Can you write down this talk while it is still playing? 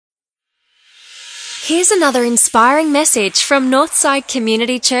Here's another inspiring message from Northside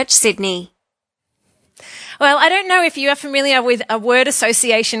Community Church, Sydney. Well, I don't know if you are familiar with a word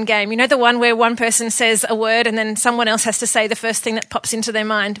association game. You know, the one where one person says a word and then someone else has to say the first thing that pops into their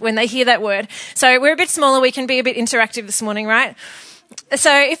mind when they hear that word. So we're a bit smaller. We can be a bit interactive this morning, right?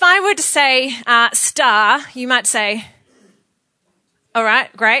 So if I were to say star, you might say, all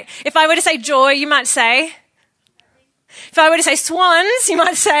right, great. If I were to say joy, you might say. If I were to say swans, you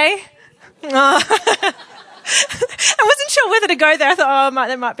might say. Oh. I wasn't sure whether to go there. I thought,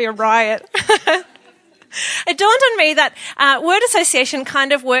 there might be a riot. It dawned on me that word association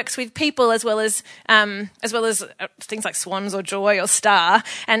kind of works with people as well as things like swans or joy or star.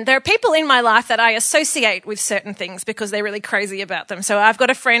 And there are people in my life that I associate with certain things because they're really crazy about them. So I've got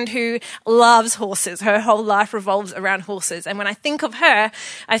a friend who loves horses. Her whole life revolves around horses. And when I think of her,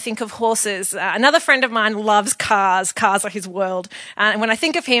 I think of horses. Another friend of mine loves cars. Cars are his world. And when I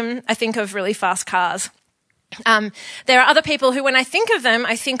think of him, I think of really fast cars. There are other people who, when I think of them,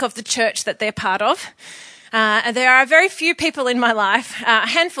 I think of the church that they're part of. There are very few people in my life, a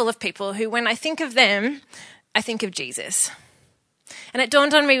handful of people who, when I think of them, I think of Jesus. And it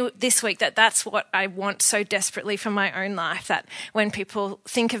dawned on me this week that that's what I want so desperately for my own life, that when people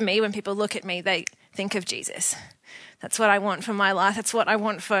think of me, when people look at me, they think of Jesus. That's what I want for my life. That's what I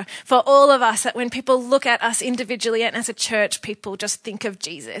want for all of us, that when people look at us individually and as a church, people just think of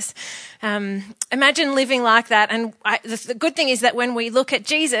Jesus. Imagine living like that. And the good thing is that when we look at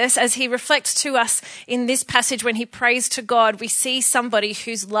Jesus, as he reflects to us in this passage, when he prays to God, we see somebody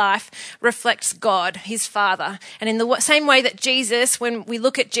whose life reflects God, his Father. And in the same way that Jesus, when we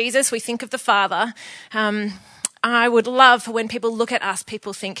look at Jesus, we think of the Father. I would love for when people look at us,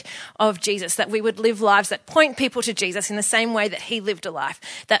 people think of Jesus, that we would live lives that point people to Jesus in the same way that he lived a life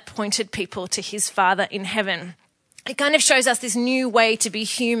that pointed people to his Father in heaven. It kind of shows us this new way to be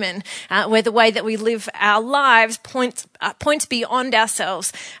human, where the way that we live our lives points beyond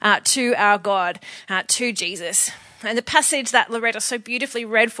ourselves to our God, to Jesus. And the passage that Loretta so beautifully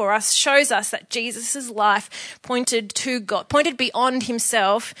read for us shows us that Jesus' life pointed to God, pointed beyond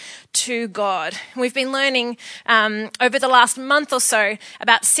himself to God. We've been learning over the last month or so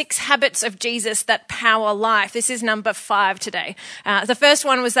about 6 habits of Jesus that power life. This is number 5 today. The first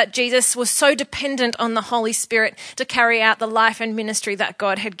one was that Jesus was so dependent on the Holy Spirit to carry out the life and ministry that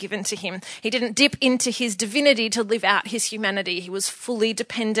God had given to him. He didn't dip into his divinity to live out his humanity. He was fully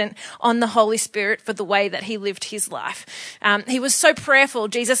dependent on the Holy Spirit for the way that he lived his life. He was so prayerful.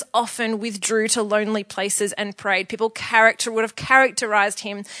 Jesus often withdrew to lonely places and prayed. People would have characterized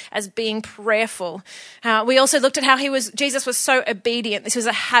him as being prayerful. We also looked at how Jesus was so obedient. This was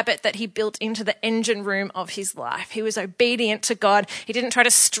a habit that he built into the engine room of his life. He was obedient to God. He didn't try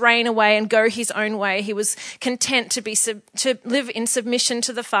to strain away and go his own way. He was content to live in submission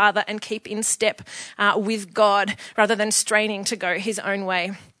to the Father and keep in step with God rather than straining to go his own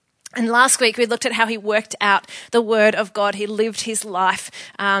way. And last week we looked at how he worked out the word of God. He lived his life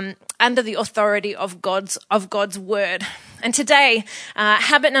under the authority of God's word. And today,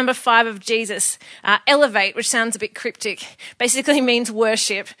 habit number 5 of Jesus, elevate, which sounds a bit cryptic, basically means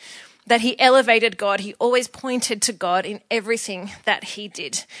worship. That he elevated God. He always pointed to God in everything that he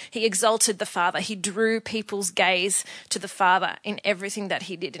did. He exalted the Father. He drew people's gaze to the Father in everything that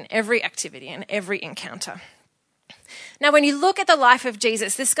he did, in every activity and every encounter. Now, when you look at the life of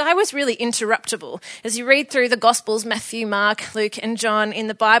Jesus, this guy was really interruptible. As you read through the Gospels, Matthew, Mark, Luke, and John in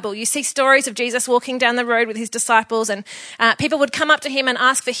the Bible, you see stories of Jesus walking down the road with his disciples, and people would come up to him and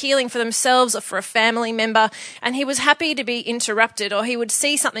ask for healing for themselves or for a family member, and he was happy to be interrupted, or he would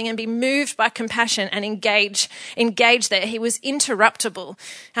see something and be moved by compassion and engage there. He was interruptible.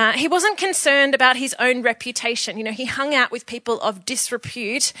 He wasn't concerned about his own reputation. You know, he hung out with people of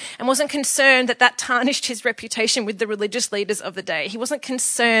disrepute and wasn't concerned that tarnished his reputation with the religious leaders of the day. He wasn't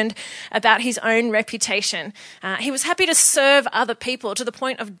concerned about his own reputation. He was happy to serve other people to the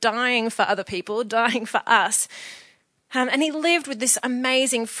point of dying for other people, dying for us. And he lived with this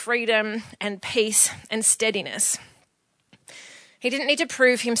amazing freedom and peace and steadiness. He didn't need to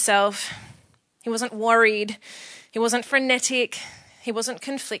prove himself. He wasn't worried. He wasn't frenetic. He wasn't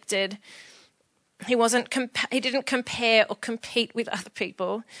conflicted. He didn't compare or compete with other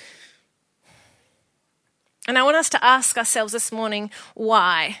people. And I want us to ask ourselves this morning,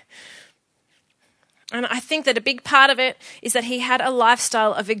 why? And I think that a big part of it is that he had a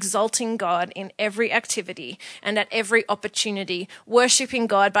lifestyle of exalting God in every activity and at every opportunity, worshipping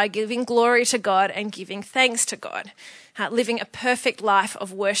God by giving glory to God and giving thanks to God, living a perfect life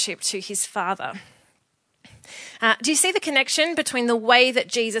of worship to his Father. Do you see the connection between the way that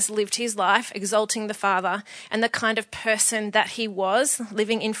Jesus lived his life, exalting the Father, and the kind of person that he was,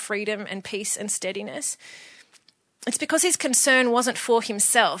 living in freedom and peace and steadiness? It's because his concern wasn't for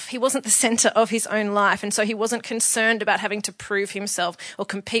himself. He wasn't the center of his own life, and so he wasn't concerned about having to prove himself or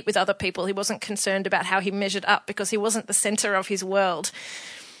compete with other people. He wasn't concerned about how he measured up because he wasn't the center of his world.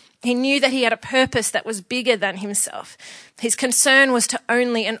 He knew that he had a purpose that was bigger than himself. His concern was to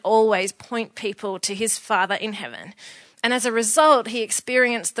only and always point people to his Father in heaven. And as a result, he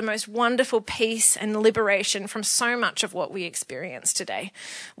experienced the most wonderful peace and liberation from so much of what we experience today.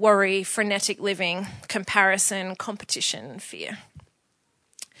 Worry, frenetic living, comparison, competition, fear.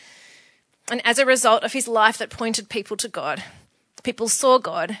 And as a result of his life that pointed people to God, people saw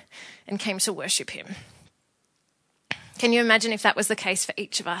God and came to worship him. Can you imagine if that was the case for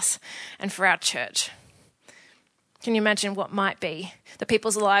each of us and for our church? Can you imagine what might be the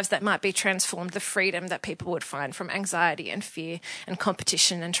people's lives that might be transformed, the freedom that people would find from anxiety and fear and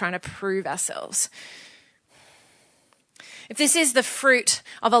competition and trying to prove ourselves? If this is the fruit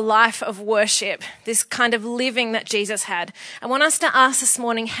of a life of worship, this kind of living that Jesus had, I want us to ask this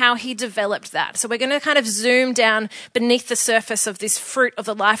morning how he developed that. So we're going to kind of zoom down beneath the surface of this fruit of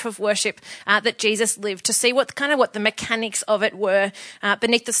the life of worship that Jesus lived to see what the mechanics of it were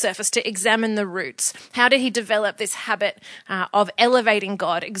beneath the surface, to examine the roots. How did he develop this habit of elevating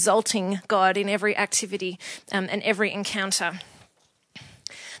God, exalting God in every activity and every encounter?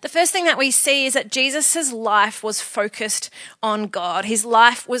 The first thing that we see is that Jesus' life was focused on God. His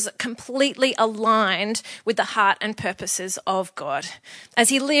life was completely aligned with the heart and purposes of God. As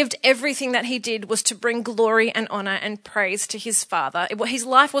he lived, everything that he did was to bring glory and honor and praise to his Father. His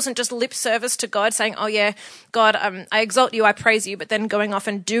life wasn't just lip service to God, saying, oh yeah, God, I exalt you, I praise you, but then going off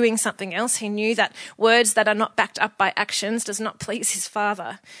and doing something else. He knew that words that are not backed up by actions does not please his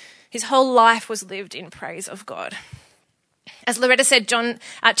Father. His whole life was lived in praise of God. As Loretta said, John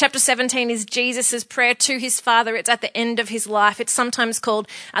chapter 17 is Jesus' prayer to his Father. It's at the end of his life. It's sometimes called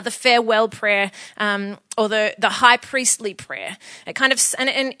the farewell prayer or the high priestly prayer. It kind of,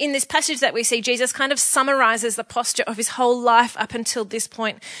 and in this passage that we see, Jesus kind of summarizes the posture of his whole life up until this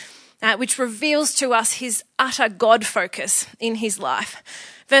point, which reveals to us his utter God focus in his life.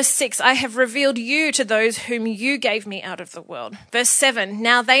 Verse 6, I have revealed you to those whom you gave me out of the world. Verse 7,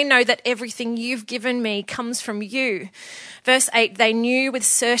 now they know that everything you've given me comes from you. Verse 8, they knew with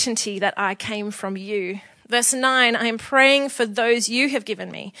certainty that I came from you. Verse 9, I am praying for those you have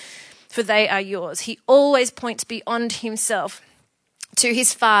given me, for they are yours. He always points beyond himself to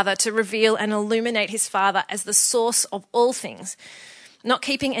his Father to reveal and illuminate his Father as the source of all things, not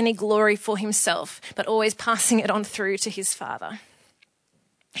keeping any glory for himself, but always passing it on through to his Father.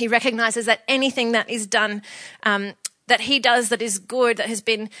 He recognizes that anything that is done, that he does that is good, that has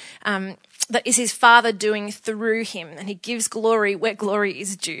been, that is his Father doing through him. And he gives glory where glory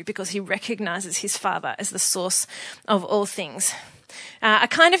is due because he recognizes his Father as the source of all things. I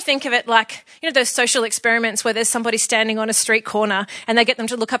kind of think of it like, those social experiments where there's somebody standing on a street corner and they get them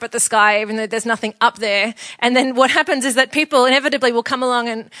to look up at the sky even though there's nothing up there. And then what happens is that people inevitably will come along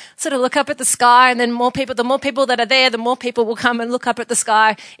and sort of look up at the sky, and then the more people that are there, the more people will come and look up at the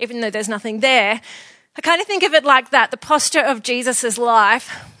sky even though there's nothing there. I kind of think of it like that. The posture of Jesus'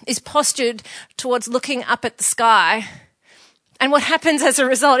 life is postured towards looking up at the sky. And what happens as a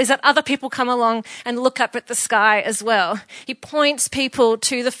result is that other people come along and look up at the sky as well. He points people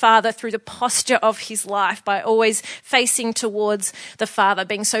to the Father through the posture of his life by always facing towards the Father,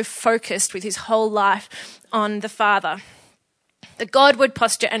 being so focused with his whole life on the Father. The Godward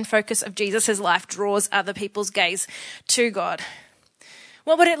posture and focus of Jesus' life draws other people's gaze to God.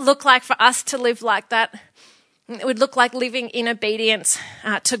 What would it look like for us to live like that? It would look like living in obedience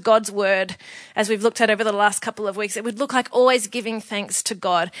to God's word, as we've looked at over the last couple of weeks. It would look like always giving thanks to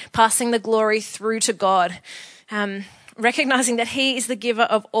God, passing the glory through to God, recognizing that he is the giver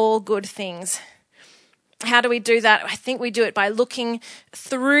of all good things. How do we do that? I think we do it by looking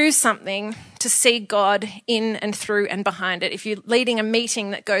through something to see God in and through and behind it. If you're leading a meeting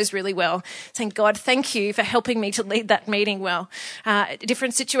that goes really well, saying, God, thank you for helping me to lead that meeting well.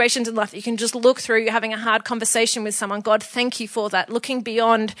 Different situations in life that you can just look through. You're having a hard conversation with someone. God, thank you for that. Looking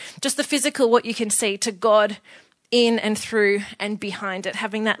beyond just the physical, what you can see, to God in and through and behind it,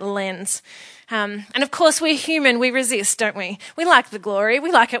 having that lens. And of course, we're human. We resist, don't we? We like the glory.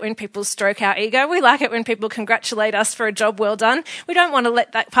 We like it when people stroke our ego. We like it when people congratulate us for a job well done. We don't want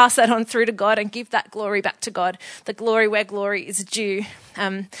to pass that on through to God and give that glory back to God, the glory where glory is due.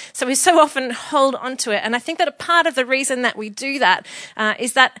 So we so often hold on to it. And I think that a part of the reason that we do that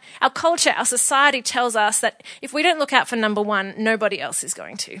is that our culture, our society tells us that if we don't look out for number one, nobody else is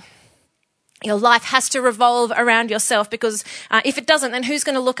going to. Your life has to revolve around yourself, because if it doesn't, then who's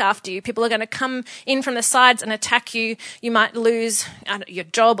going to look after you? People are going to come in from the sides and attack you. You might lose your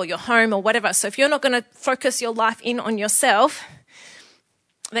job or your home or whatever. So if you're not going to focus your life in on yourself,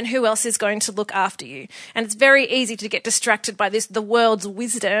 then who else is going to look after you? And it's very easy to get distracted by the world's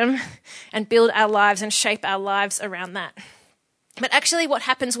wisdom, and build our lives and shape our lives around that. But actually what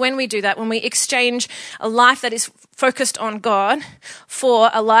happens when we do that, when we exchange a life that is focused on God for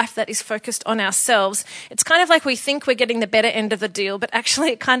a life that is focused on ourselves, it's kind of like we think we're getting the better end of the deal, but actually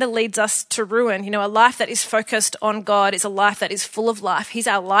it kind of leads us to ruin. You know, a life that is focused on God is a life that is full of life. He's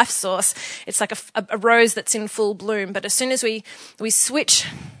our life source. It's like a rose that's in full bloom. But as soon as we switch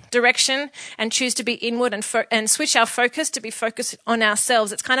direction and choose to be inward and switch our focus to be focused on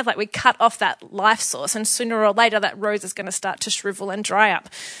ourselves, it's kind of like we cut off that life source, and sooner or later that rose is going to start to shrivel and dry up,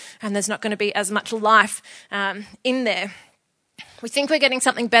 and there's not going to be as much life in there. We think we're getting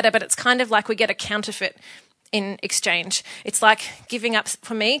something better, but it's kind of like we get a counterfeit in exchange. It's like giving up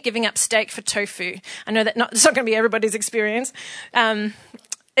steak for tofu. I know that it's not going to be everybody's experience.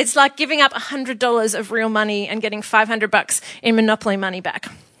 It's like giving up $100 of real money and getting $500 in Monopoly money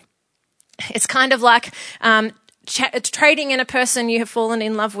back. It's kind of like trading in a person you have fallen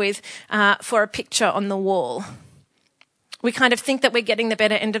in love with for a picture on the wall. We kind of think that we're getting the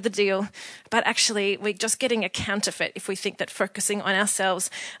better end of the deal, but actually we're just getting a counterfeit if we think that focusing on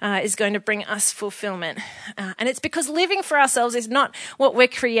ourselves is going to bring us fulfillment. And it's because living for ourselves is not what we're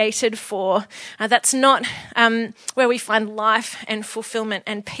created for. That's not where we find life and fulfillment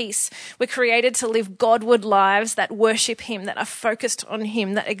and peace. We're created to live Godward lives that worship Him, that are focused on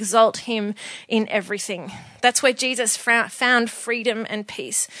Him, that exalt Him in everything. That's where Jesus found freedom and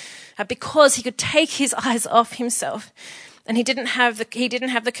peace, because He could take His eyes off Himself. And he didn't have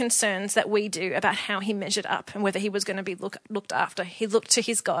the concerns that we do about how he measured up and whether he was going to be looked after. He looked to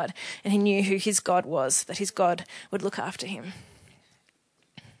his God, and he knew who his God was, that his God would look after him.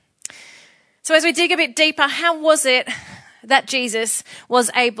 So as we dig a bit deeper, how was it that Jesus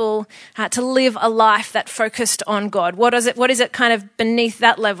was able to live a life that focused on God? What is it kind of beneath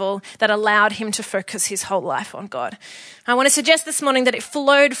that level that allowed him to focus his whole life on God? I want to suggest this morning that it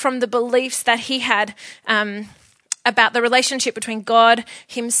flowed from the beliefs that he had about the relationship between God,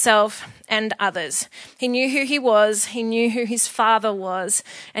 himself, and others. He knew who he was, he knew who his Father was,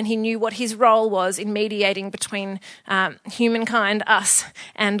 and he knew what his role was in mediating between humankind, us,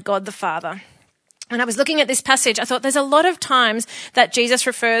 and God the Father. When I was looking at this passage, I thought there's a lot of times that Jesus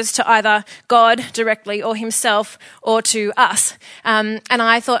refers to either God directly or himself or to us. And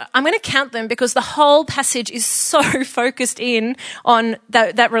I thought, I'm going to count them because the whole passage is so focused in on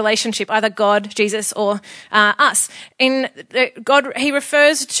that relationship, either God, Jesus, or us. In God, he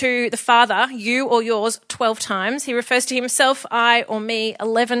refers to the Father, you or yours, 12 times. He refers to himself, I or me,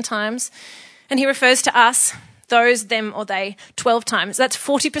 11 times. And he refers to us, those, them, or they, 12 times. That's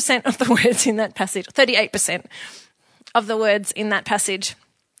 40% of the words in that passage, 38% of the words in that passage,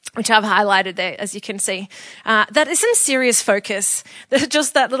 which I've highlighted there, as you can see. That is some serious focus.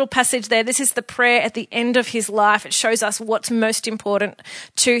 Just that little passage there, this is the prayer at the end of his life. It shows us what's most important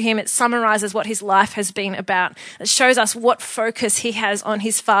to him. It summarizes what his life has been about. It shows us what focus he has on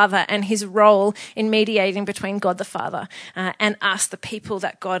his Father and his role in mediating between God the Father and us, the people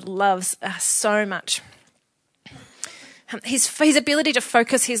that God loves so much. His ability to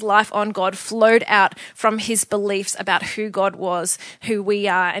focus his life on God flowed out from his beliefs about who God was, who we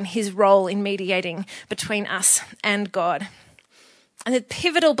are, and his role in mediating between us and God. And the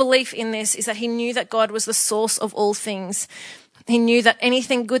pivotal belief in this is that he knew that God was the source of all things. He knew that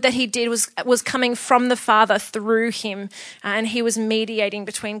anything good that he did was coming from the Father through him, and he was mediating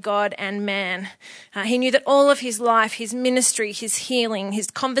between God and man. He knew that all of his life, his ministry, his healing,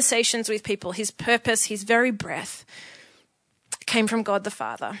 his conversations with people, his purpose, his very breath came from God the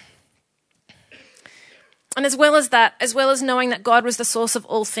Father. And as well as that, as well as knowing that God was the source of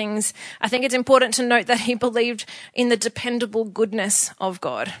all things, I think it's important to note that he believed in the dependable goodness of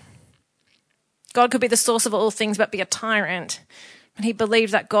God. God could be the source of all things but be a tyrant. And he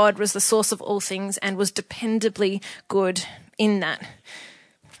believed that God was the source of all things and was dependably good in that.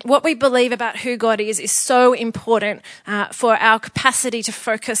 What we believe about who God is so important for our capacity to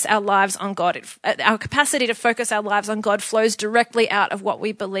focus our lives on God. Our capacity to focus our lives on God flows directly out of what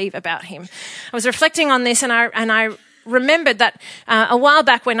we believe about him. I was reflecting on this and I remembered that a while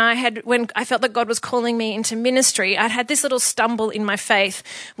back when I felt that God was calling me into ministry, I'd had this little stumble in my faith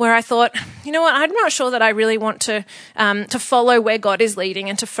where I thought, you know what, I'm not sure that I really want to follow where God is leading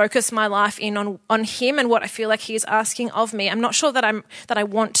and to focus my life in on him and what I feel like he is asking of me. I'm not sure that I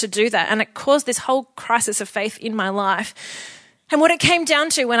want to do that. And it caused this whole crisis of faith in my life. And what it came down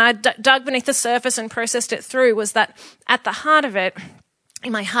to when I dug beneath the surface and processed it through was that at the heart of it,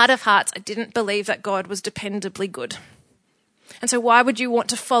 in my heart of hearts, I didn't believe that God was dependably good. And so why would you want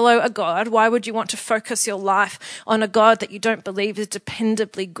to follow a God? Why would you want to focus your life on a God that you don't believe is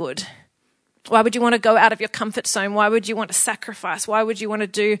dependably good? Why would you want to go out of your comfort zone? Why would you want to sacrifice? Why would you want to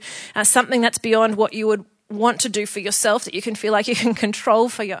do something that's beyond what you would want to do for yourself, that you can feel like you can control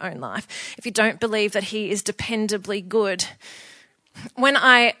for your own life, if you don't believe that he is dependably good? When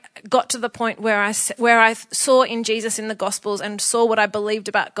I got to the point where I saw in Jesus in the Gospels and saw what I believed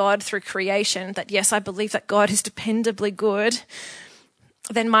about God through creation, that yes, I believe that God is dependably good,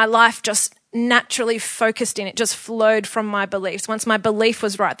 then my life just naturally focused in. It just flowed from my beliefs. Once my belief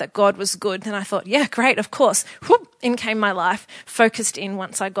was right that God was good, then I thought, yeah, great, of course. Whoop, in came my life, focused in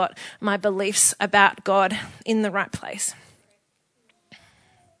once I got my beliefs about God in the right place.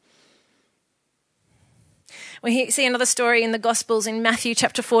 We see another story in the Gospels in Matthew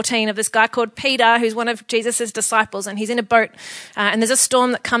chapter 14 of this guy called Peter, who's one of Jesus' disciples, and he's in a boat and there's a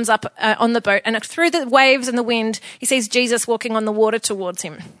storm that comes up on the boat, and through the waves and the wind, he sees Jesus walking on the water towards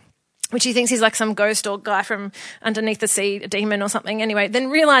him, which he thinks he's like some ghost or guy from underneath the sea, a demon or something. Anyway, then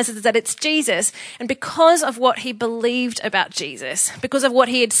realizes that it's Jesus. And because of what he believed about Jesus, because of what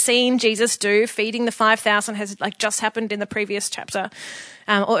he had seen Jesus do, feeding the 5,000 has like just happened in the previous chapter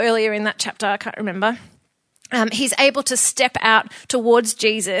or earlier in that chapter, I can't remember. He's able to step out towards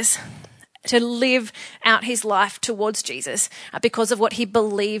Jesus, to live out his life towards Jesus because of what he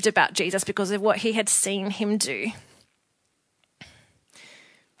believed about Jesus, because of what he had seen him do.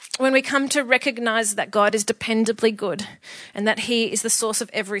 When we come to recognize that God is dependably good and that he is the source of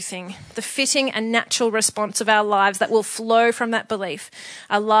everything, the fitting and natural response of our lives that will flow from that belief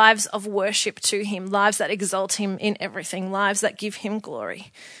are lives of worship to him, lives that exalt him in everything, lives that give him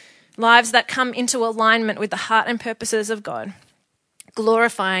glory, lives that come into alignment with the heart and purposes of God,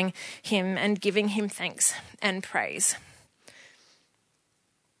 glorifying him and giving him thanks and praise.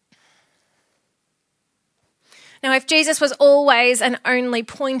 Now, if Jesus was always and only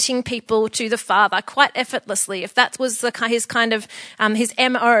pointing people to the Father quite effortlessly, if that was his kind of, his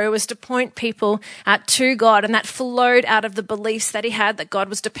MO was to point people to God, and that flowed out of the beliefs that he had that God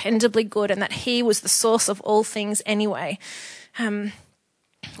was dependably good and that he was the source of all things anyway,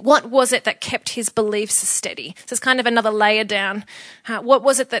 what was it that kept his beliefs steady? So it's kind of another layer down. What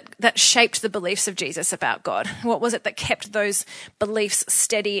was it that shaped the beliefs of Jesus about God? What was it that kept those beliefs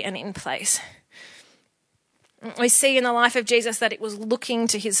steady and in place? We see in the life of Jesus that it was looking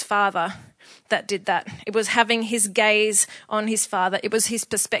to his Father that did that. It was having his gaze on his Father. It was his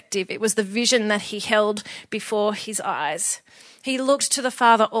perspective. It was the vision that he held before his eyes. He looked to the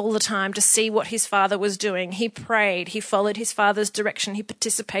Father all the time to see what his Father was doing. He prayed. He followed his Father's direction. He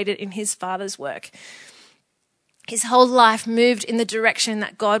participated in his Father's work. His whole life moved in the direction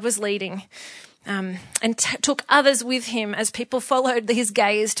that God was leading, and took others with him as people followed his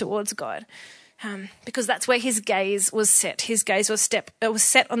gaze towards God. Because that's where his gaze was set. His gaze was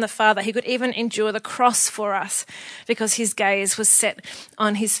set on the Father. He could even endure the cross for us because his gaze was set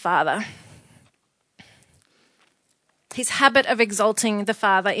on his Father. His habit of exalting the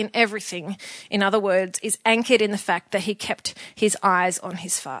Father in everything, in other words, is anchored in the fact that he kept his eyes on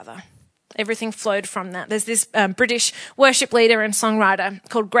his Father. Everything flowed from that. There's this British worship leader and songwriter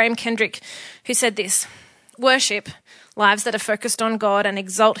called Graham Kendrick who said this: worship, lives that are focused on God and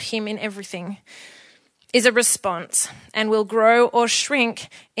exalt him in everything, is a response and will grow or shrink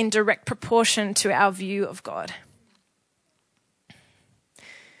in direct proportion to our view of God.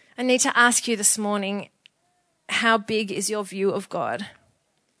 I need to ask you this morning, how big is your view of God?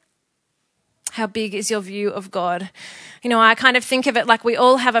 How big is your view of God? You know, I kind of think of it like we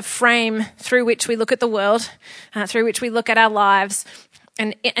all have a frame through which we look at the world, through which we look at our lives.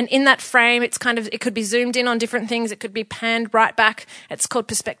 And in that frame, it could be zoomed in on different things. It could be panned right back. It's called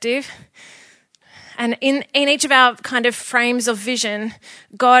perspective. And in each of our kind of frames of vision,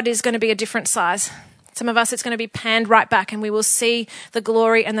 God is going to be a different size. Some of us, it's going to be panned right back, and we will see the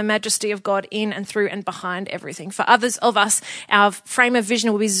glory and the majesty of God in and through and behind everything. For others of us, our frame of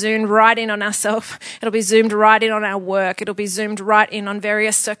vision will be zoomed right in on ourselves. It'll be zoomed right in on our work. It'll be zoomed right in on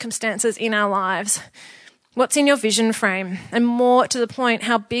various circumstances in our lives. What's in your vision frame? And more to the point,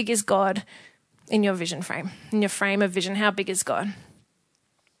 how big is God in your vision frame? In your frame of vision, how big is God?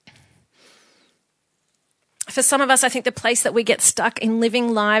 For some of us, I think the place that we get stuck in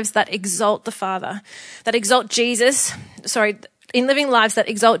living lives that exalt the Father, that exalt Jesus, in living lives that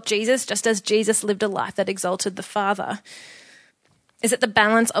exalt Jesus, just as Jesus lived a life that exalted the Father, is that the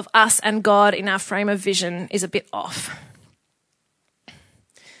balance of us and God in our frame of vision is a bit off.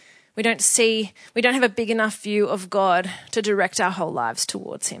 We don't have a big enough view of God to direct our whole lives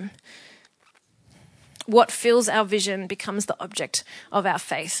towards him. What fills our vision becomes the object of our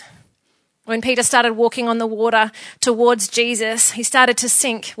faith. When Peter started walking on the water towards Jesus, he started to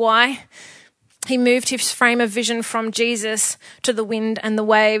sink. Why? He moved his frame of vision from Jesus to the wind and the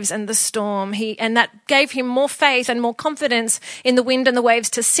waves and the storm. And that gave him more faith and more confidence in the wind and the waves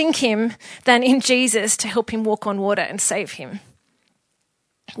to sink him than in Jesus to help him walk on water and save him.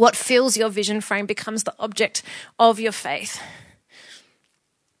 What fills your vision frame becomes the object of your faith.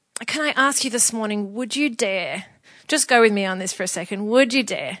 Can I ask you this morning, would you dare, just go with me on this for a second, would you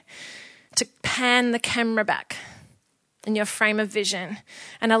dare to pan the camera back in your frame of vision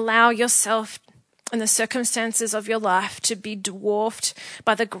and allow yourself and the circumstances of your life to be dwarfed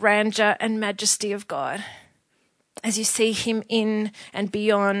by the grandeur and majesty of God as you see him in and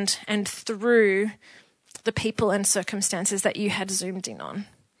beyond and through the people and circumstances that you had zoomed in on?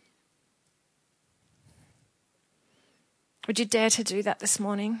 Would you dare to do that this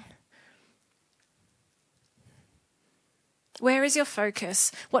morning? Where is your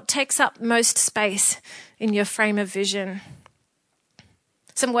focus? What takes up most space in your frame of vision?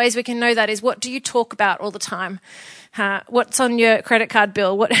 Some ways we can know that is, what do you talk about all the time? What's on your credit card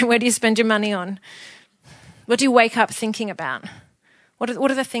bill? Where do you spend your money on? What do you wake up thinking about? What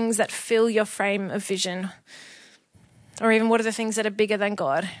are the things that fill your frame of vision? Or even what are the things that are bigger than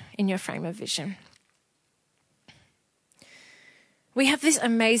God in your frame of vision? We have this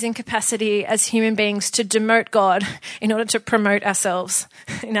amazing capacity as human beings to demote God in order to promote ourselves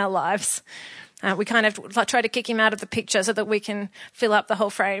in our lives. We kind of try to kick him out of the picture so that we can fill up the whole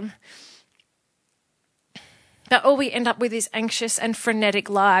frame. But all we end up with is anxious and frenetic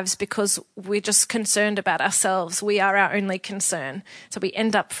lives because we're just concerned about ourselves. We are our only concern. So we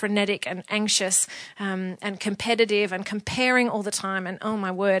end up frenetic and anxious and competitive and comparing all the time. And oh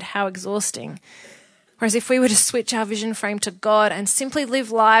my word, how exhausting. Whereas if we were to switch our vision frame to God and simply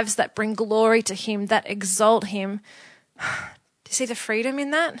live lives that bring glory to him, that exalt him, do you see the freedom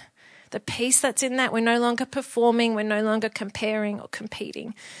in that? The peace that's in that. We're no longer performing. We're no longer comparing or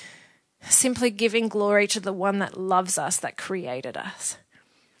competing. Simply giving glory to the one that loves us, that created us.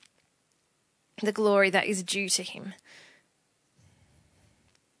 The glory that is due to him.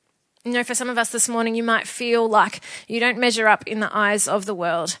 You know, for some of us this morning, you might feel like you don't measure up in the eyes of the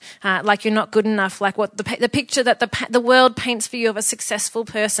world, like you're not good enough, like what the picture that the world paints for you of a successful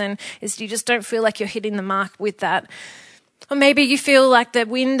person is, you just don't feel like you're hitting the mark with that. Or maybe you feel like the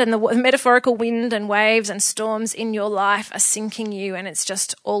wind and the metaphorical wind and waves and storms in your life are sinking you and it's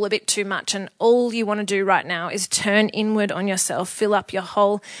just all a bit too much, and all you want to do right now is turn inward on yourself, fill up your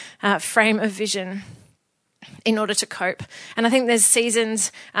whole frame of vision in order to cope. And I think there's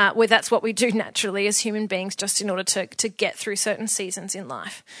seasons where that's what we do naturally as human beings, just in order to get through certain seasons in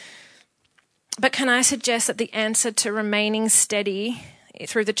life. But can I suggest that the answer to remaining steady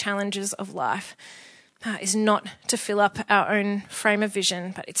through the challenges of life is not to fill up our own frame of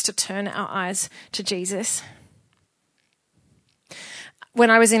vision, but it's to turn our eyes to Jesus. When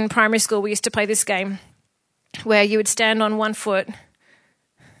I was in primary school, we used to play this game where you would stand on one foot,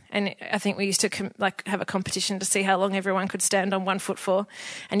 and I think we used to have a competition to see how long everyone could stand on one foot for.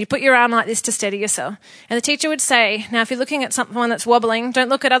 And you put your arm like this to steady yourself. And the teacher would say, now if you're looking at someone that's wobbling, don't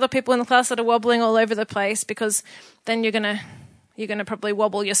look at other people in the class that are wobbling all over the place, because then you're going to probably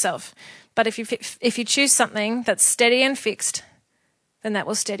wobble yourself. But if you choose something that's steady and fixed, then that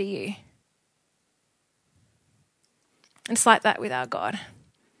will steady you. It's like that with our God.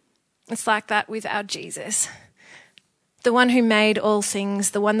 It's like that with our Jesus. The one who made all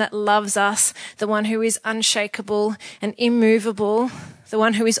things, the one that loves us, the one who is unshakable and immovable, the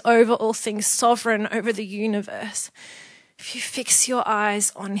one who is over all things, sovereign over the universe. If you fix your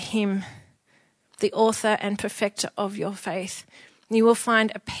eyes on him, the author and perfecter of your faith, you will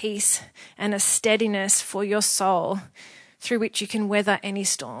find a peace and a steadiness for your soul through which you can weather any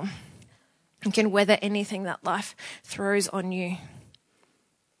storm. You can weather anything that life throws on you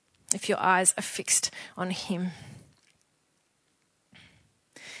if your eyes are fixed on him.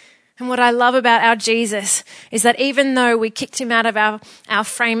 And what I love about our Jesus is that even though we kicked him out of our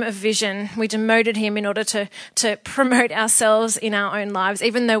frame of vision, we demoted him in order to promote ourselves in our own lives,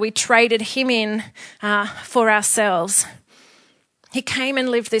 even though we traded him in for ourselves, he came and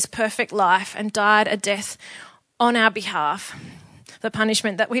lived this perfect life and died a death on our behalf, the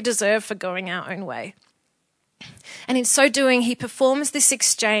punishment that we deserve for going our own way. And in so doing, he performs this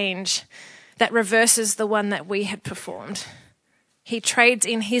exchange that reverses the one that we had performed. He trades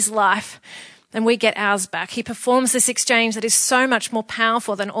in his life and we get ours back. He performs this exchange that is so much more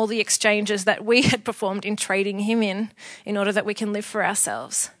powerful than all the exchanges that we had performed in trading him in order that we can live for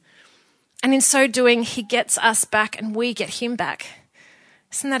ourselves. And in so doing, he gets us back and we get him back.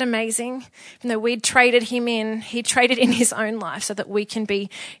 Isn't that amazing? Even though we'd traded him in, he traded in his own life so that we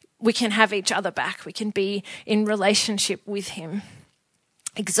can have each other back. We can be in relationship with him,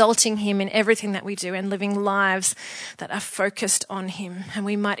 exalting him in everything that we do and living lives that are focused on him. And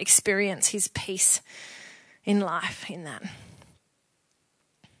we might experience his peace in life in that.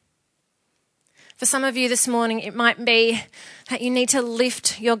 For some of you this morning, it might be that you need to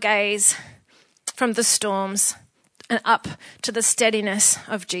lift your gaze from the storms and up to the steadiness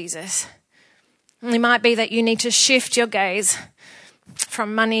of Jesus. It might be that you need to shift your gaze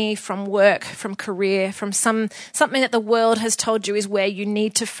from money, from work, from career, from something that the world has told you is where you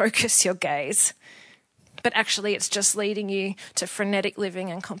need to focus your gaze. But actually it's just leading you to frenetic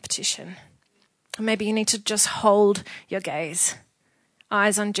living and competition. Or maybe you need to just hold your gaze,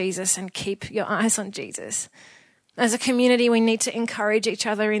 eyes on Jesus, and keep your eyes on Jesus. As a community, we need to encourage each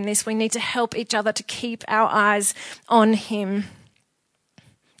other in this. We need to help each other to keep our eyes on him,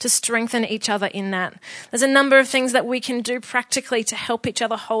 to strengthen each other in that. There's a number of things that we can do practically to help each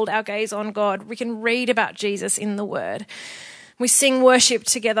other hold our gaze on God. We can read about Jesus in the Word. We sing worship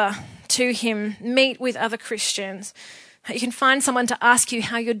together to him, meet with other Christians. You can find someone to ask you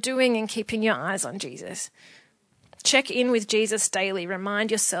how you're doing in keeping your eyes on Jesus. Check in with Jesus daily.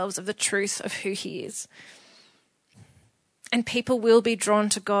 Remind yourselves of the truth of who he is. And people will be drawn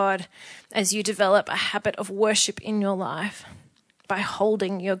to God as you develop a habit of worship in your life by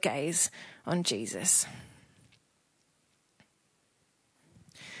holding your gaze on Jesus.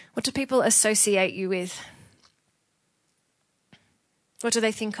 What do people associate you with? What do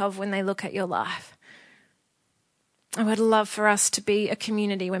they think of when they look at your life? I would love for us to be a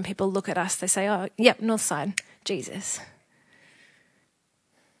community when people look at us, they say, oh, yep, Northside, Jesus.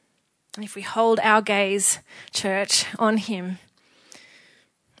 And if we hold our gaze, church, on him,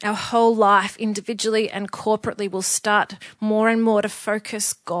 our whole life, individually and corporately, will start more and more to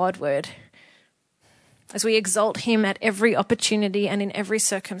focus Godward as we exalt him at every opportunity and in every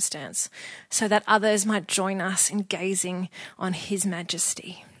circumstance, so that others might join us in gazing on his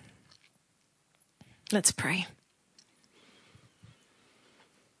majesty. Let's pray.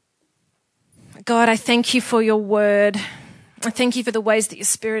 God, I thank you for your word. I thank you for the ways that your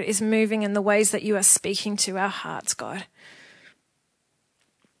Spirit is moving and the ways that you are speaking to our hearts, God.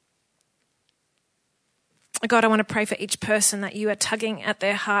 God, I want to pray for each person that you are tugging at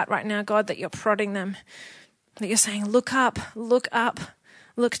their heart right now, God, that you're prodding them, that you're saying, look up, look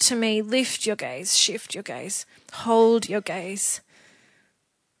to me, lift your gaze, shift your gaze, hold your gaze.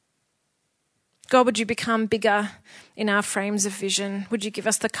 God, would you become bigger in our frames of vision? Would you give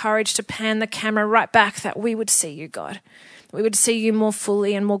us the courage to pan the camera right back, that we would see you, God? We would see you more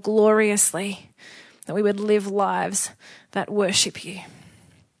fully and more gloriously, that we would live lives that worship you.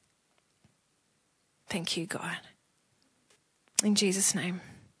 Thank you, God. In Jesus' name,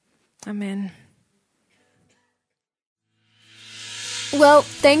 amen. Well,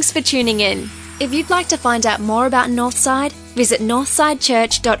 thanks for tuning in. If you'd like to find out more about Northside, visit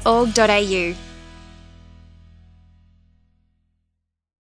northsidechurch.org.au.